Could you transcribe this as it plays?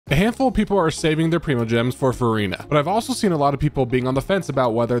A handful of people are saving their Primo Gems for Furina, but I've also seen a lot of people being on the fence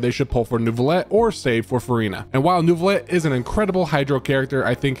about whether they should pull for Neuvillette or save for Furina. And while Neuvillette is an incredible Hydro character,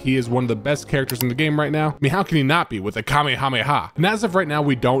 I think he is one of the best characters in the game right now. I mean, how can he not be with a Kamehameha? And as of right now,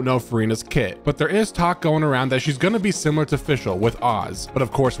 we don't know Furina's kit, but there is talk going around that she's going to be similar to Fischl with Oz, but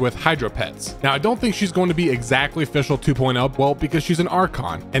of course with Hydro pets. Now, I don't think she's going to be exactly Fischl 2.0, well, because she's an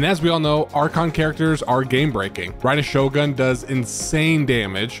Archon. And as we all know, Archon characters are game breaking. Raiden Shogun does insane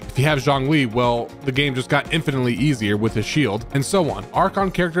damage. If you have Zhongli, well, the game just got infinitely easier with his shield, and so on.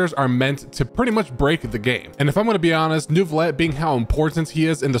 Archon characters are meant to pretty much break the game. And if I'm going to be honest, Neuvillette, being how important he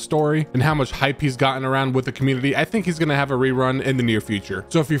is in the story and how much hype he's gotten around with the community, I think he's going to have a rerun in the near future.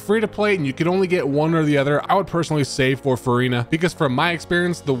 So if you're free to play and you can only get one or the other, I would personally save for Furina, because from my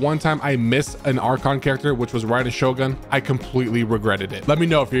experience, the one time I missed an Archon character, which was Raiden Shogun, I completely regretted it. Let me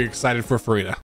know if you're excited for Furina.